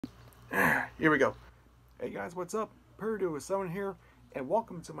Here we go. Hey guys, what's up? perrydew07 here, and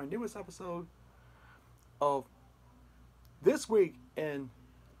welcome to my newest episode of This Week in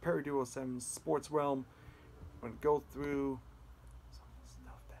perrydew07’s Sports Realm. I'm going to go through some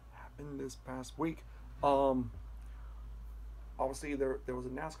stuff that happened this past week. Um, Obviously, there was a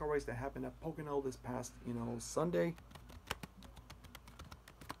NASCAR race that happened at Pocono this past, Sunday.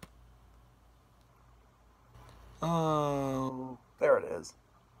 Oh, there it is.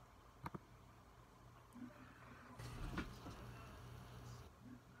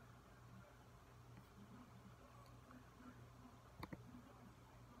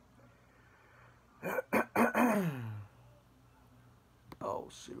 Oh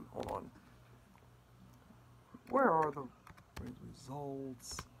shoot, hold on. Where are the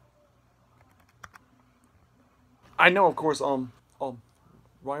results? I know, of course.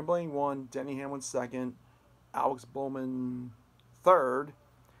 Ryan Blaney won, Denny Hamlin second, Alex Bowman third,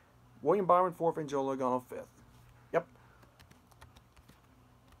 William Byron fourth, and Joe Logano fifth. Yep,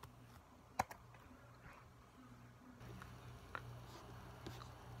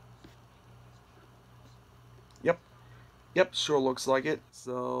 yep, yep. Sure looks like it.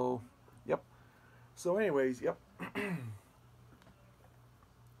 So, yep. So, anyways, yep. And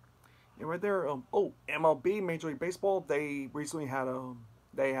right there. MLB, Major League Baseball. They recently had a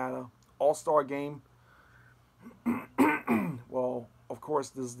All Star game. Well, of course,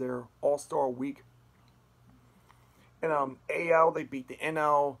 this is their All Star week. And AL, they beat the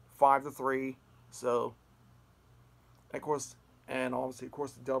NL 5-3. So, of course, and obviously, of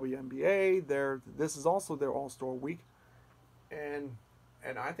course, the WNBA. This is also their All Star week, and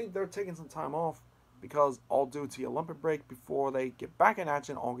I think they're taking some time off because all due to the Olympic break before they get back in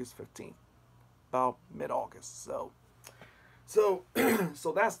action August 15th, about mid-August. So so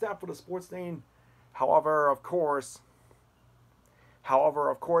that's that for the sports thing. However, of course,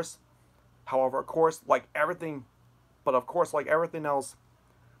 however, of course, however, of course, like everything, but of course, like everything else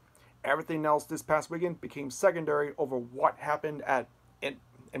this past weekend became secondary over what happened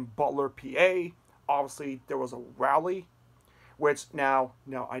in Butler, PA. Obviously, there was a rally, which now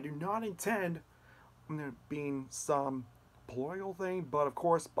I do not intend there being some political thing, but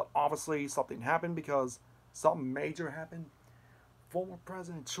obviously something happened because something major happened. Former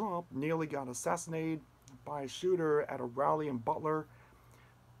President Trump nearly got assassinated by a shooter at a rally in Butler,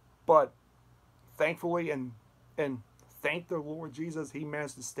 but thankfully and thank the Lord Jesus, he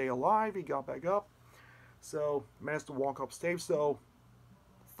managed to stay alive. He got back up, so managed to walk up stage. So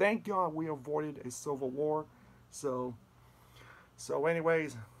thank God we avoided a civil war. So so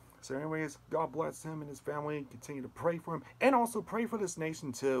anyways, God bless him and his family. Continue to pray for him, and also pray for this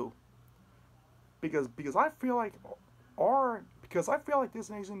nation too. Because I feel like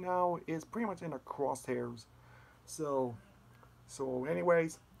this nation now is pretty much in the crosshairs. So so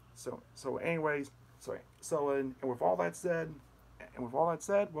anyways, so anyways, and with all that said,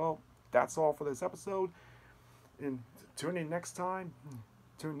 well, that's all for this episode. And tune in next time.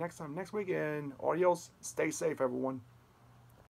 Tune in next time next week, and adios. Stay safe, everyone.